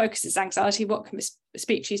 the focus is anxiety, what can the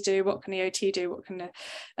speechies do, what can the OT do, what can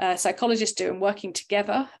the psychologist do, and working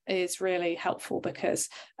together is really helpful, because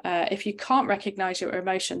if you can't recognise your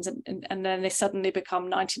emotions and then they suddenly become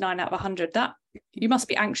 99 out of 100, that you must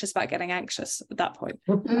be anxious about getting anxious at that point.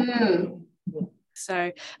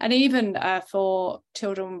 So, and even for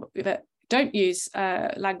children that don't use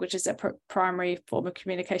language as a primary form of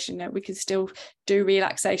communication, we can still do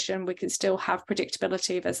relaxation, we can still have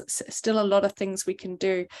predictability. There's still a lot of things we can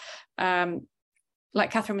do.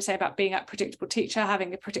 Like Kathryn was saying about being a predictable teacher,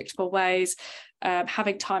 having a predictable ways,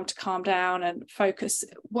 having time to calm down and focus,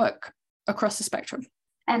 work across the spectrum.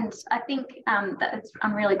 And I think I'm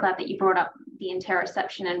really glad that you brought up the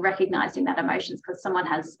interoception and recognising that emotions, because someone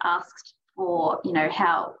has asked for,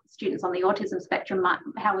 how students on the autism spectrum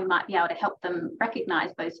how we might be able to help them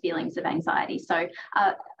recognise those feelings of anxiety. So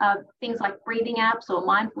things like breathing apps or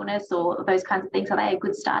mindfulness or those kinds of things, are they a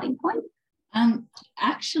good starting point?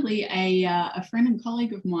 Actually, a friend and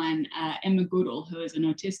colleague of mine, Emma Goodall, who is an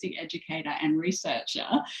autistic educator and researcher,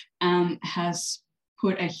 has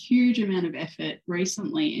put a huge amount of effort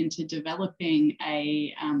recently into developing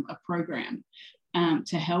a program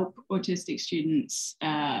to help autistic students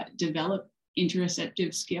develop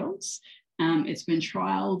interoceptive skills. It's been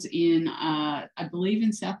trialled in, I believe,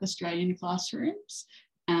 in South Australian classrooms,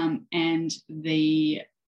 and the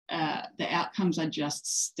outcomes are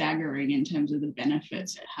just staggering in terms of the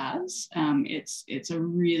benefits it has. It's a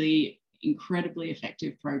really incredibly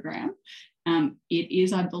effective program. It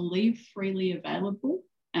is, I believe, freely available.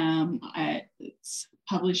 It's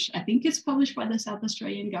published, I think it's published by the South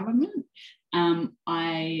Australian government.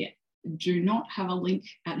 I do not have a link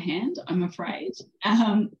at hand, I'm afraid.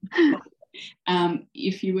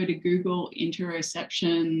 If you were to Google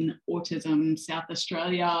interoception, autism, South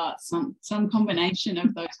Australia, some combination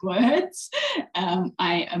of those words,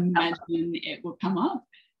 I imagine it will come up.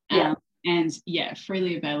 And yeah,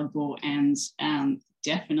 freely available, and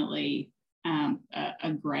definitely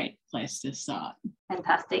a great place to start.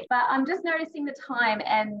 Fantastic. But I'm just noticing the time,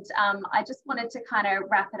 and I just wanted to kind of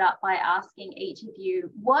wrap it up by asking each of you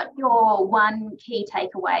what your one key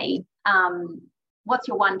takeaway, what's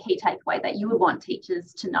your one key takeaway that you would want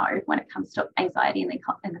teachers to know when it comes to anxiety in the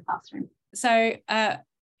classroom? So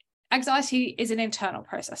anxiety is an internal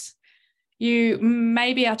process. You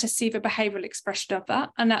may be able to see the behavioural expression of that,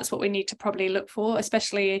 and that's what we need to probably look for,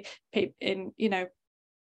 especially in,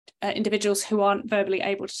 individuals who aren't verbally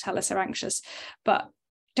able to tell us they're anxious. But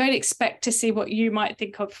don't expect to see what you might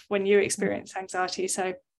think of when you experience anxiety.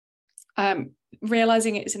 So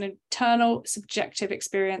realising it's an internal, subjective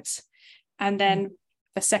experience. And then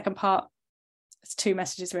the second part, it's two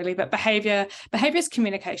messages really, but behaviour is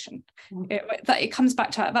communication. It comes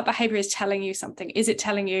back to that behaviour is telling you something. Is it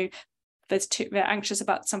telling you they're anxious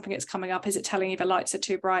about something that's coming up? Is it telling you the lights are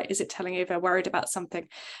too bright? Is it telling you they're worried about something?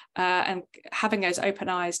 And having those open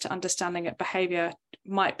eyes to understanding that behaviour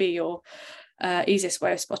might be your easiest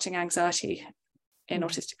way of spotting anxiety in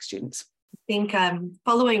autistic students. I think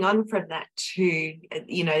following on from that too,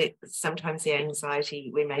 sometimes the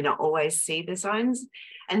anxiety, we may not always see the signs,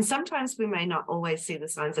 and sometimes we may not always see the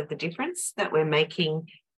signs of the difference that we're making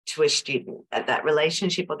to a student. That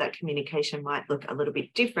relationship or that communication might look a little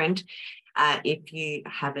bit different if you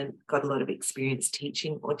haven't got a lot of experience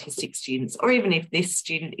teaching autistic students, or even if this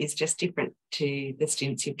student is just different to the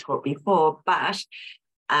students you've taught before. But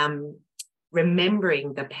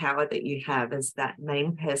remembering the power that you have as that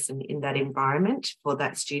main person in that environment for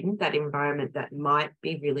that student, that environment that might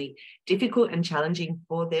be really difficult and challenging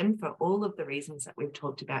for them for all of the reasons that we've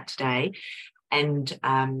talked about today. And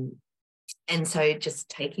so just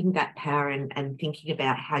taking that power and thinking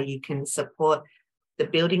about how you can support the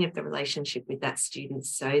building of the relationship with that student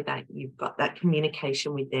so that you've got that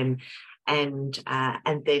communication with them, and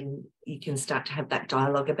then you can start to have that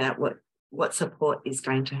dialogue about what support is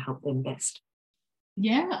going to help them best.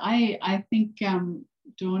 Yeah, I think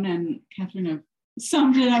Dawn and Kathryn have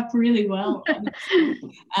summed it up really well.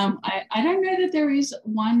 I don't know that there is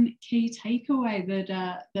one key takeaway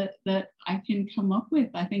that I can come up with.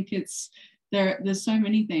 I think there's so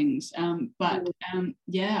many things, but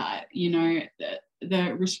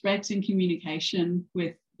the respect and communication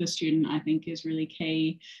with the student, I think, is really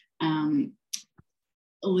key.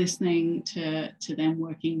 Listening to them,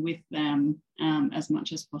 working with them as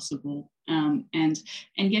much as possible, and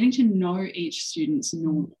getting to know each student's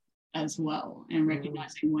normal as well, and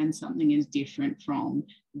recognizing when something is different from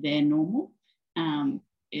their normal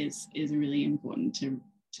is really important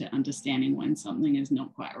to understanding when something is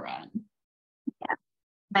not quite right. Yeah,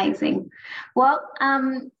 amazing. Well,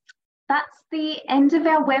 that's the end of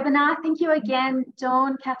our webinar. Thank you again,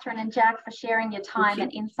 Dawn, Kathryn and Jack, for sharing your time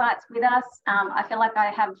and insights with us. I feel like I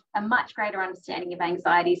have a much greater understanding of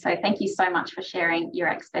anxiety, so thank you so much for sharing your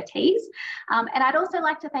expertise. And I'd also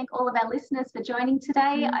like to thank all of our listeners for joining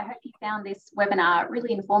today. I hope you found this webinar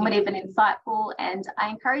really informative and insightful, and I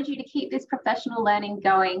encourage you to keep this professional learning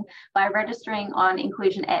going by registering on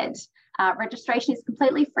inclusionED. Registration is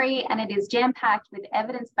completely free, and it is jam-packed with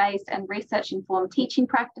evidence-based and research-informed teaching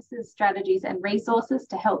practices, strategies and resources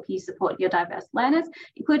to help you support your diverse learners,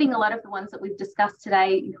 including a lot of the ones that we've discussed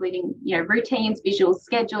today, including routines, visual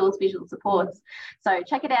schedules, visual supports. So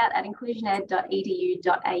check it out at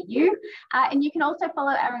inclusioned.edu.au. And you can also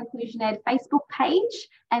follow our InclusionED Facebook page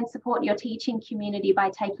and support your teaching community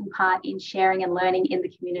by taking part in sharing and learning in the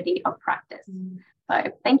community of practice. So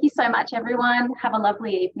thank you so much, everyone. Have a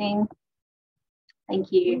lovely evening.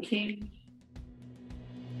 Thank you. Thank you.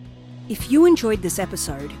 If you enjoyed this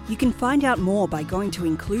episode, you can find out more by going to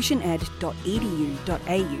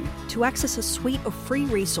inclusioned.edu.au to access a suite of free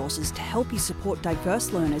resources to help you support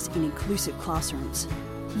diverse learners in inclusive classrooms.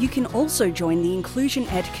 You can also join the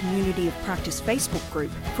inclusionED Community of Practice Facebook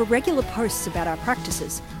group for regular posts about our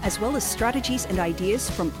practices, as well as strategies and ideas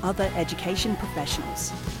from other education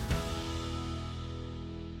professionals.